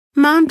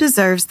Mom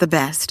deserves the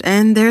best,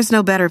 and there's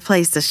no better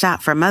place to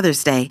shop for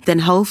Mother's Day than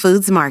Whole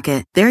Foods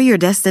Market. They're your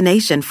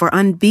destination for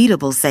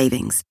unbeatable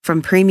savings,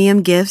 from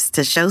premium gifts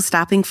to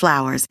show-stopping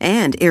flowers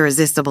and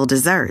irresistible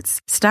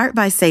desserts. Start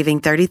by saving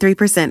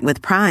 33%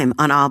 with Prime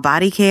on all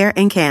body care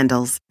and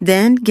candles.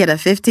 Then get a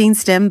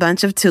 15-stem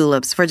bunch of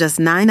tulips for just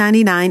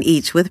 $9.99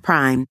 each with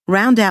Prime.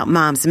 Round out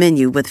Mom's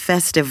menu with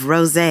festive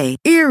rosé,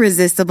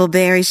 irresistible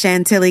berry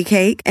chantilly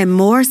cake, and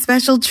more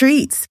special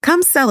treats.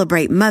 Come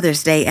celebrate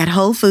Mother's Day at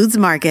Whole Foods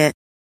Market.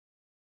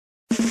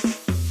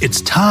 It's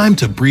time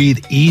to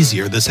breathe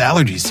easier this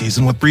allergy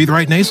season with Breathe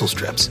Right nasal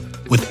strips.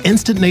 With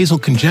instant nasal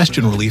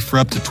congestion relief for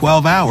up to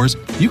 12 hours,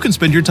 you can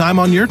spend your time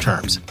on your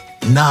terms,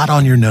 not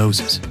on your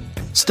noses.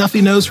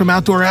 Stuffy nose from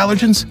outdoor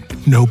allergens?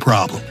 No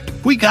problem.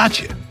 We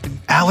got you.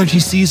 Allergy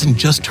season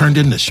just turned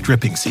into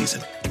stripping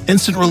season.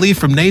 Instant relief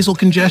from nasal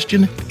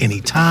congestion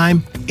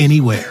anytime,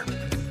 anywhere.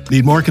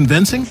 Need more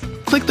convincing?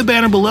 Click the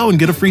banner below and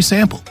get a free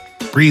sample.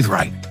 Breathe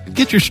Right.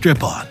 Get your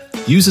strip on.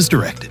 Use as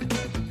directed.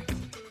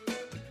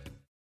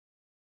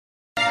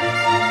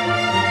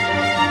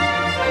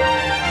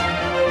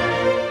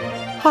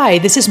 Hi,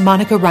 this is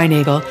Monica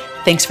Reinagel.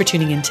 Thanks for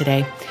tuning in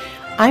today.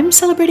 I'm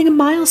celebrating a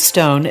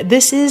milestone.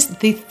 This is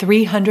the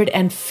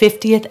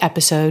 350th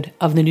episode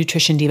of the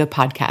Nutrition Diva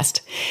podcast.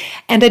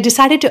 And I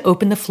decided to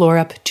open the floor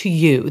up to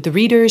you, the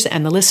readers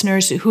and the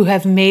listeners who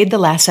have made the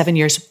last 7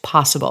 years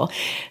possible.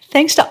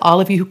 Thanks to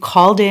all of you who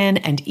called in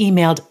and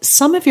emailed.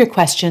 Some of your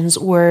questions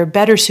were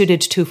better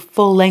suited to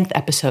full-length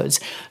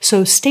episodes,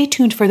 so stay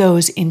tuned for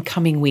those in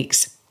coming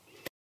weeks.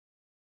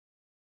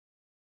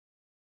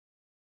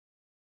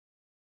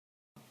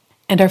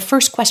 And our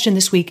first question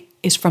this week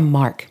is from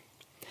Mark.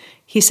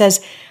 He says,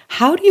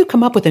 how do you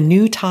come up with a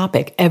new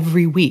topic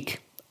every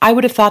week? I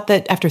would have thought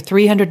that after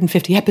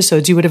 350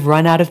 episodes, you would have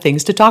run out of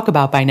things to talk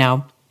about by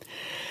now.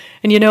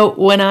 And you know,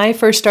 when I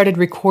first started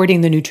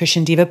recording the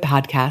Nutrition Diva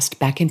podcast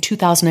back in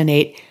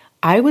 2008,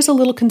 I was a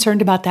little concerned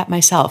about that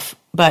myself,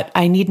 but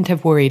I needn't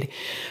have worried.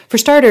 For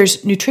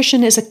starters,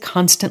 nutrition is a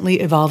constantly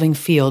evolving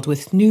field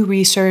with new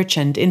research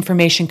and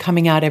information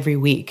coming out every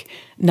week.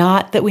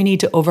 Not that we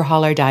need to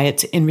overhaul our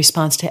diets in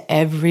response to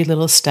every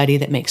little study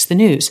that makes the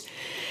news.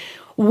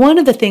 One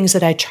of the things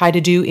that I try to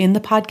do in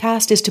the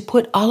podcast is to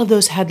put all of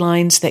those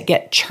headlines that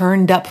get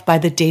churned up by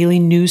the daily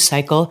news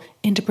cycle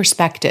into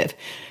perspective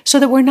so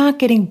that we're not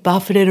getting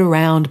buffeted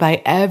around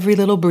by every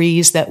little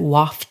breeze that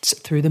wafts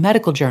through the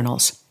medical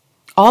journals.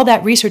 All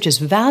that research is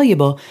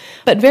valuable,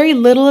 but very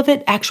little of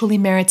it actually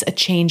merits a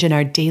change in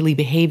our daily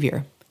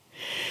behavior.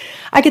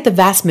 I get the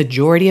vast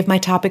majority of my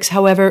topics,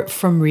 however,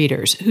 from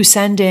readers who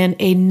send in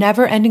a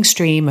never-ending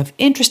stream of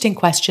interesting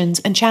questions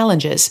and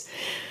challenges.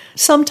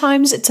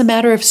 Sometimes it's a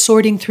matter of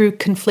sorting through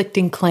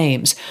conflicting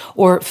claims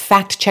or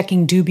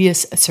fact-checking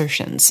dubious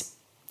assertions.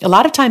 A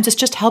lot of times it's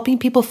just helping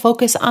people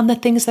focus on the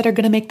things that are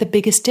going to make the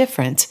biggest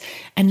difference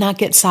and not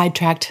get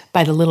sidetracked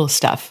by the little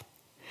stuff.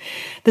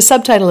 The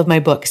subtitle of my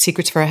book,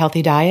 Secrets for a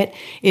Healthy Diet,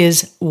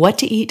 is What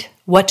to Eat,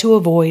 What to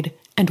Avoid,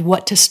 and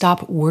What to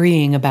Stop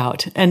Worrying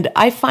About. And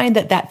I find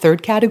that that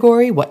third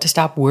category, what to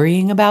stop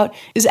worrying about,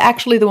 is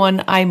actually the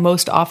one I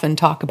most often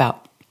talk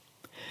about.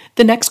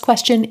 The next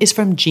question is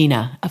from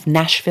Gina of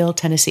Nashville,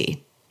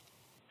 Tennessee.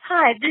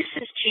 Hi, this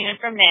is Gina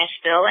from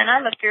Nashville, and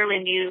I'm a fairly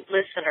new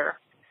listener.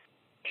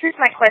 Here's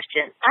my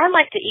question. I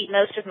like to eat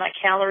most of my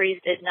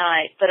calories at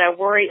night, but I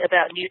worry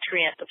about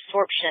nutrient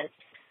absorption.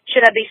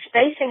 Should I be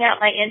spacing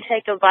out my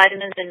intake of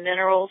vitamins and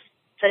minerals,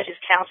 such as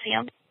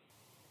calcium?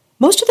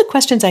 Most of the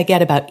questions I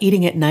get about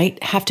eating at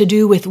night have to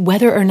do with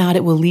whether or not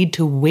it will lead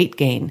to weight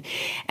gain.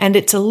 And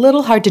it's a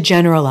little hard to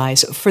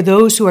generalize. For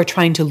those who are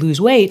trying to lose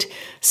weight,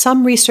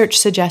 some research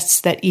suggests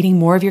that eating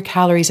more of your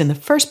calories in the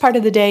first part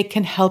of the day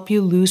can help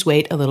you lose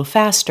weight a little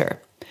faster.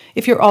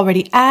 If you're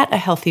already at a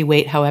healthy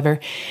weight,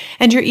 however,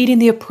 and you're eating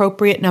the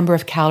appropriate number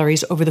of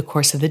calories over the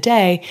course of the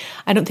day,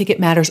 I don't think it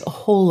matters a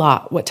whole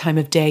lot what time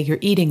of day you're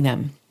eating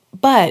them.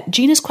 But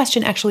Gina's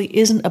question actually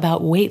isn't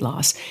about weight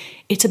loss.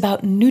 It's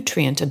about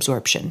nutrient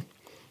absorption.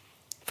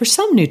 For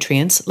some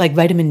nutrients, like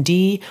vitamin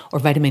D or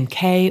vitamin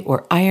K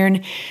or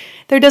iron,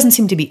 there doesn't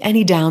seem to be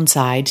any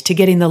downside to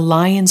getting the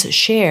lion's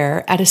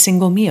share at a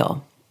single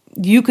meal.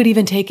 You could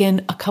even take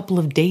in a couple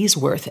of days'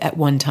 worth at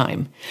one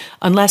time,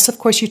 unless, of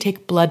course, you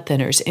take blood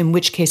thinners, in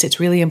which case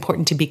it's really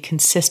important to be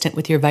consistent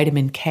with your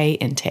vitamin K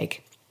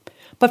intake.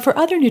 But for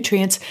other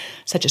nutrients,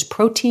 such as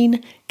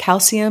protein,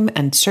 calcium,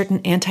 and certain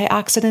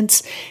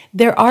antioxidants,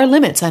 there are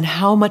limits on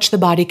how much the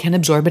body can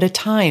absorb at a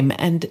time,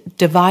 and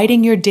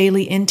dividing your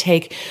daily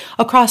intake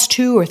across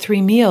 2 or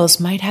 3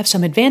 meals might have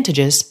some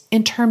advantages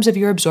in terms of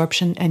your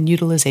absorption and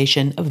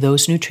utilization of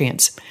those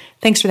nutrients.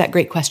 Thanks for that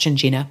great question,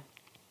 Gina.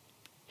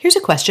 Here's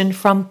a question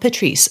from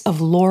Patrice of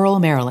Laurel,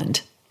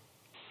 Maryland.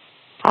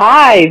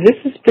 Hi, this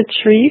is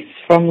Patrice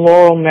from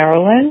Laurel,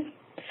 Maryland.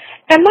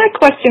 And my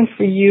question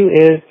for you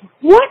is,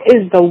 what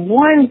is the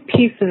one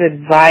piece of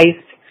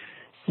advice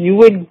you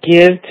would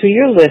give to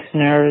your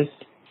listeners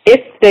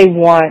if they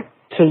want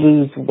to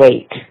lose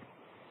weight?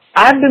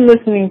 I've been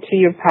listening to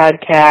your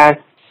podcast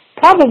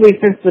probably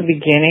since the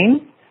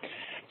beginning,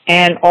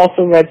 and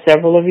also read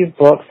several of your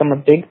books. I'm a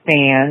big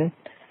fan.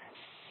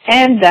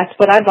 And that's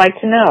what I'd like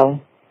to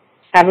know.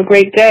 Have a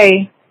great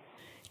day.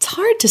 It's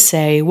hard to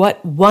say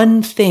what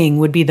one thing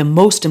would be the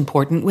most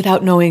important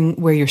without knowing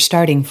where you're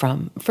starting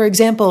from. For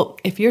example,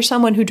 if you're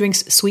someone who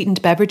drinks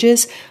sweetened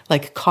beverages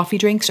like coffee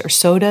drinks or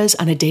sodas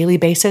on a daily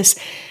basis,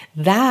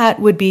 that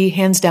would be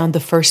hands down the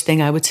first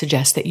thing I would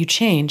suggest that you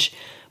change.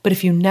 But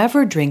if you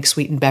never drink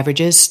sweetened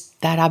beverages,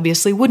 that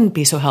obviously wouldn't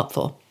be so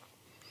helpful.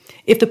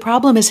 If the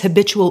problem is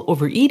habitual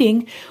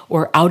overeating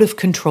or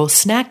out-of-control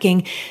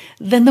snacking,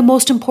 then the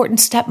most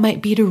important step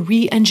might be to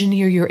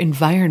re-engineer your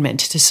environment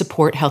to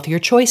support healthier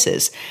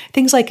choices.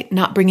 Things like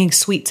not bringing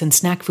sweets and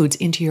snack foods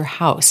into your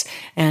house,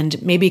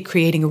 and maybe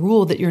creating a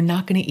rule that you're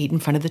not going to eat in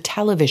front of the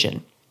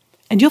television.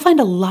 And you'll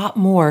find a lot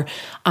more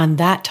on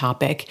that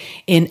topic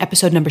in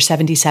episode number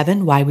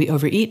 77, Why We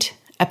Overeat,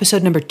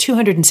 episode number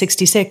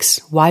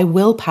 266, Why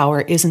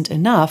Willpower Isn't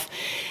Enough,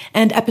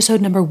 and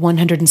episode number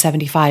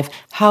 175,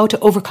 How to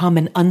Overcome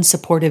an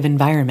Unsupportive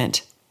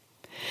Environment.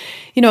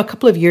 You know, a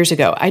couple of years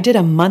ago, I did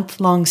a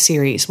month-long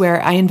series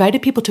where I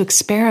invited people to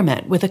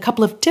experiment with a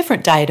couple of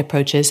different diet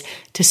approaches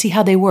to see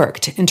how they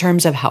worked in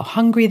terms of how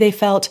hungry they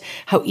felt,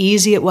 how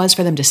easy it was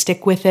for them to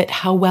stick with it,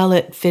 how well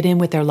it fit in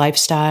with their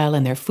lifestyle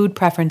and their food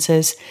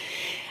preferences.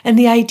 And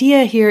the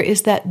idea here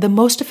is that the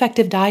most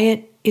effective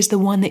diet is the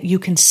one that you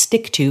can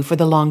stick to for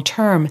the long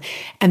term,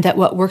 and that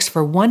what works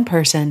for one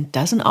person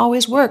doesn't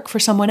always work for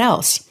someone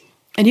else.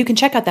 And you can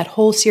check out that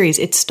whole series.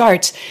 It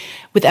starts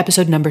with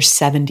episode number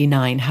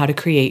 79, How to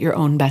Create Your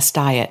Own Best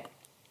Diet.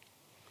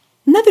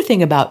 Another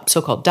thing about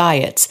so-called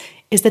diets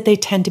is that they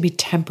tend to be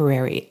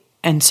temporary,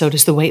 and so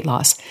does the weight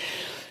loss.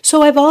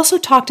 So I've also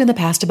talked in the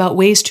past about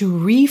ways to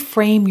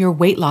reframe your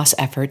weight loss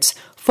efforts,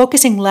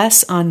 focusing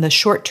less on the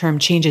short-term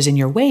changes in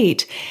your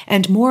weight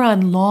and more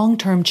on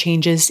long-term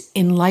changes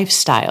in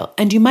lifestyle.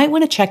 And you might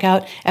want to check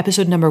out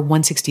episode number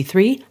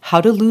 163, How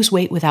to Lose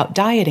Weight Without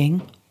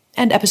Dieting,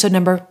 and episode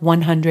number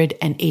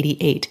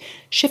 188,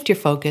 Shift Your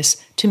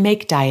Focus to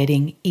Make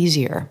Dieting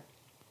Easier.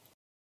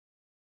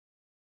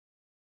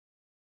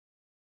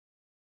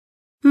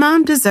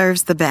 Mom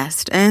deserves the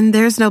best, and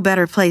there's no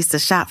better place to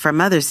shop for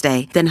Mother's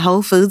Day than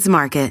Whole Foods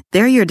Market.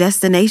 They're your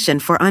destination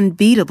for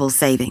unbeatable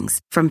savings,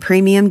 from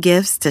premium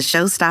gifts to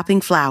show-stopping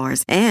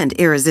flowers and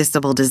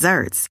irresistible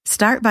desserts.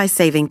 Start by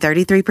saving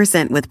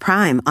 33% with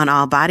Prime on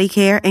all body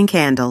care and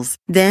candles.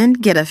 Then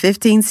get a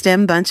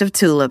 15-stem bunch of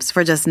tulips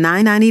for just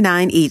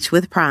 $9.99 each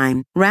with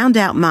Prime. Round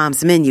out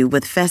Mom's menu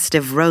with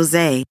festive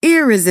rosé,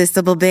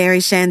 irresistible berry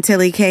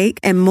chantilly cake,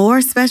 and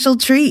more special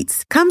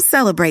treats. Come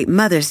celebrate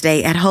Mother's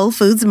Day at Whole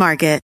Foods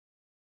Market.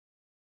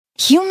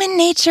 Human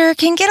nature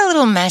can get a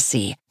little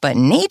messy, but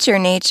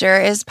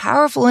nature is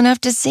powerful enough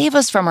to save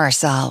us from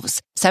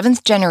ourselves.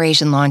 Seventh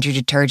Generation laundry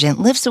detergent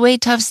lifts away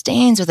tough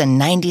stains with a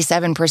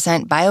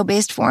 97%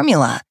 bio-based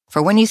formula.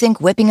 For when you think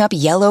whipping up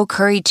yellow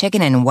curry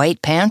chicken in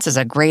white pants is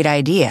a great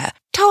idea.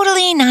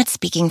 Totally not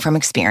speaking from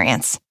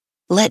experience.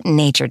 Let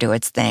nature do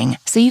its thing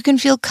so you can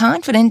feel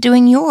confident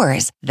doing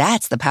yours.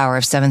 That's the power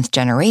of Seventh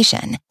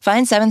Generation.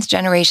 Find Seventh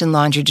Generation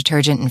laundry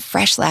detergent in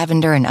fresh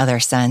lavender and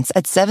other scents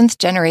at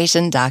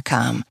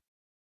seventhgeneration.com.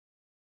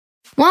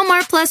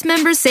 Walmart Plus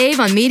members save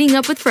on meeting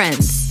up with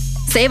friends.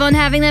 Save on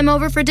having them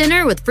over for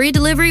dinner with free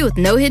delivery with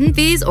no hidden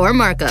fees or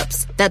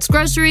markups. That's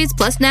groceries,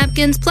 plus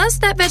napkins, plus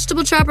that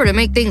vegetable chopper to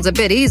make things a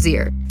bit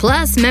easier.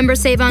 Plus,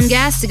 members save on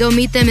gas to go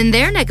meet them in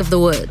their neck of the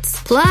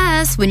woods.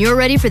 Plus, when you're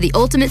ready for the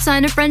ultimate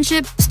sign of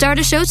friendship, start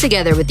a show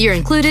together with your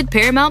included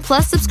Paramount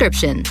Plus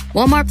subscription.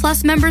 Walmart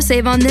Plus members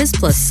save on this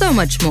plus so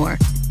much more.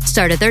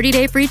 Start a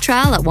 30-day free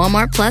trial at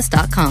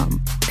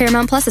walmartplus.com.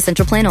 Paramount Plus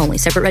Essential Plan only.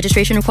 Separate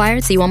registration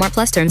required. See Walmart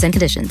Plus terms and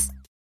conditions.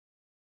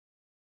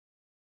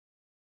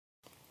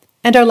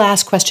 And our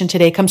last question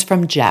today comes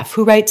from Jeff,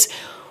 who writes,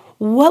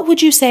 what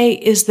would you say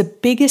is the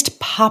biggest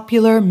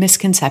popular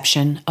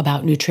misconception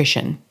about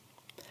nutrition?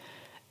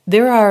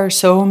 There are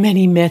so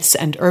many myths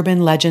and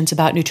urban legends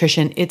about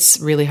nutrition, it's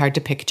really hard to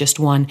pick just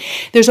one.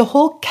 There's a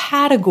whole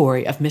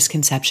category of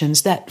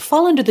misconceptions that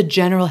fall under the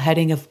general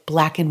heading of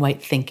black and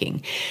white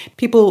thinking.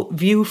 People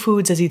view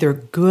foods as either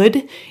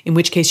good, in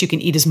which case you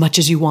can eat as much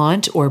as you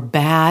want, or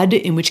bad,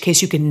 in which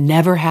case you can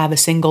never have a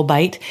single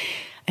bite.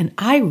 And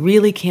I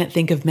really can't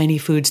think of many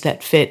foods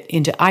that fit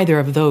into either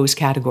of those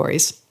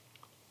categories.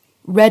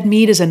 Red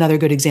meat is another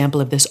good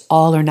example of this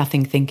all or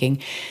nothing thinking.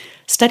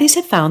 Studies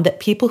have found that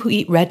people who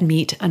eat red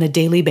meat on a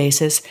daily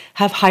basis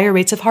have higher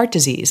rates of heart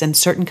disease and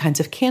certain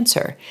kinds of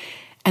cancer.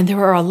 And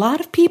there are a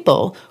lot of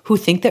people who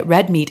think that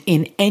red meat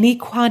in any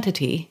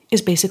quantity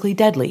is basically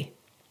deadly.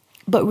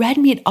 But red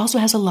meat also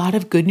has a lot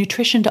of good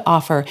nutrition to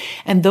offer,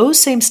 and those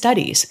same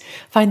studies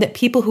find that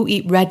people who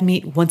eat red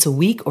meat once a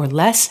week or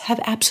less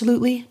have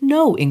absolutely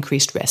no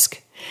increased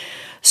risk.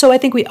 So I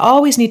think we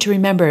always need to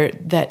remember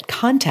that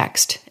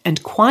context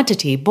and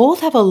quantity both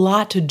have a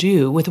lot to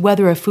do with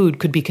whether a food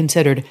could be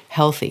considered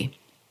healthy.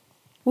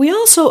 We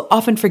also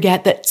often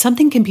forget that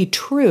something can be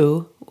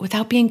true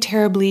without being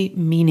terribly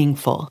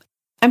meaningful.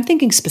 I'm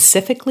thinking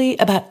specifically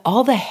about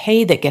all the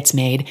hay that gets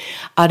made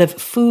out of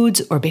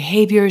foods or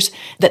behaviors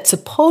that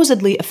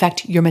supposedly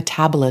affect your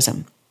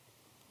metabolism.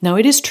 Now,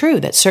 it is true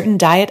that certain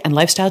diet and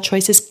lifestyle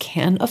choices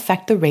can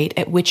affect the rate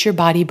at which your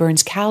body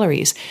burns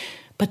calories,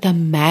 but the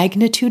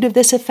magnitude of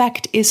this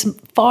effect is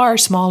far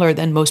smaller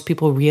than most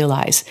people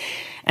realize.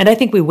 And I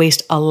think we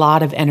waste a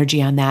lot of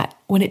energy on that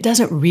when it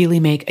doesn't really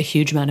make a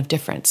huge amount of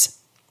difference.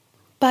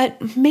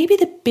 But maybe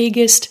the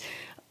biggest,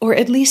 or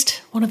at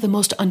least one of the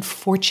most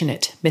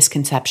unfortunate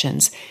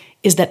misconceptions,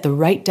 is that the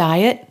right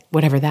diet,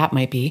 whatever that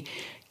might be,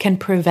 can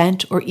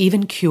prevent or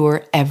even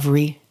cure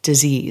every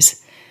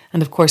disease.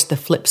 And of course, the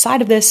flip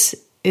side of this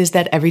is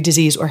that every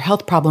disease or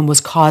health problem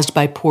was caused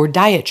by poor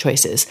diet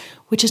choices,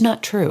 which is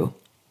not true.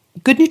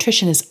 Good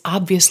nutrition is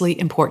obviously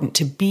important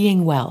to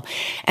being well.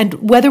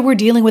 And whether we're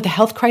dealing with a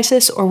health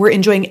crisis or we're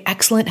enjoying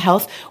excellent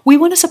health, we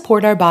want to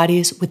support our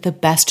bodies with the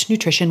best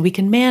nutrition we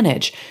can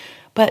manage.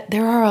 But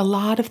there are a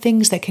lot of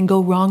things that can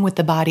go wrong with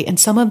the body, and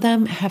some of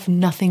them have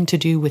nothing to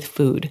do with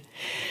food.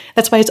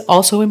 That's why it's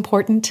also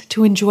important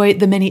to enjoy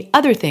the many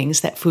other things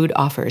that food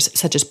offers,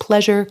 such as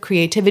pleasure,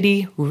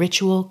 creativity,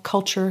 ritual,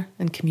 culture,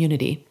 and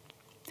community.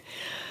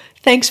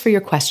 Thanks for your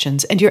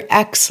questions and your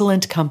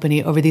excellent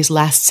company over these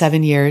last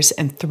 7 years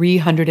and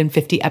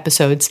 350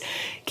 episodes.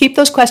 Keep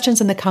those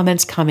questions in the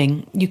comments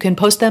coming. You can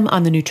post them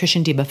on the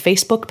Nutrition Diva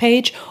Facebook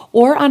page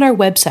or on our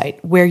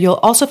website, where you'll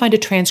also find a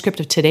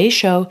transcript of today's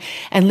show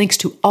and links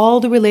to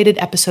all the related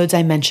episodes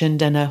I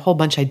mentioned and a whole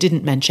bunch I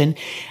didn't mention.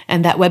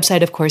 And that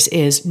website, of course,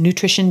 is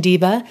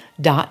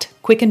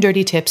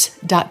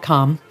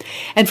nutritiondiva.quickanddirtytips.com.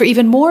 And for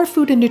even more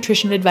food and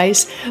nutrition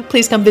advice,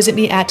 please come visit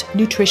me at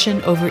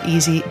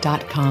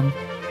nutritionovereasy.com.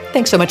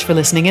 Thanks so much for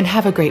listening and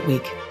have a great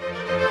week.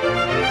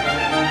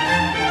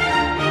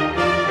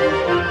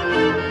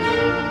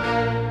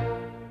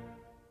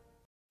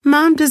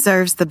 Mom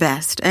deserves the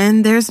best,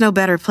 and there's no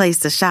better place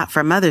to shop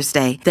for Mother's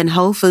Day than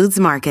Whole Foods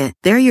Market.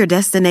 They're your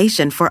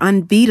destination for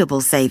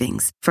unbeatable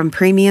savings, from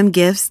premium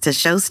gifts to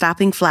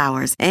show-stopping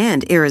flowers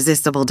and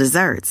irresistible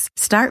desserts.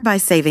 Start by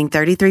saving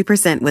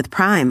 33% with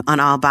Prime on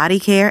all body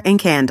care and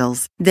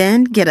candles.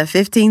 Then get a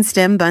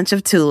 15-stem bunch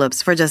of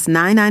tulips for just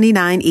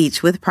 $9.99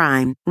 each with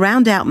Prime.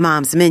 Round out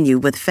Mom's menu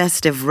with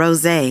festive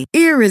rosé,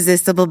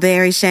 irresistible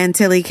berry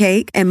chantilly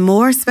cake, and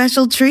more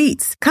special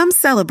treats. Come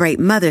celebrate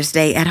Mother's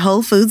Day at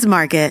Whole Foods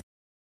Market.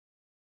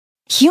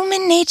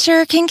 Human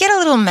nature can get a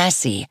little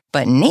messy,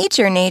 but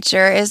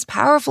nature is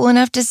powerful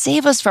enough to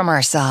save us from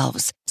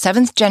ourselves.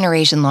 Seventh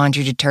Generation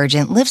laundry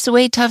detergent lifts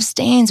away tough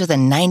stains with a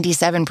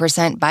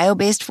 97%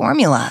 bio-based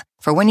formula.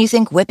 For when you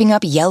think whipping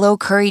up yellow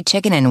curry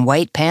chicken in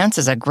white pants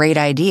is a great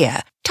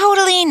idea.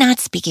 Totally not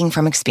speaking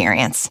from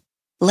experience.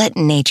 Let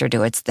nature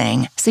do its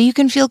thing so you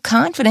can feel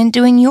confident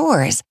doing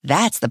yours.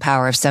 That's the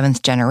power of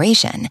Seventh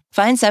Generation.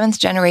 Find Seventh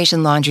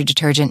Generation laundry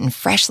detergent in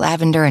fresh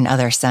lavender and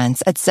other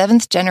scents at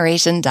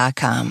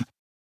seventhgeneration.com.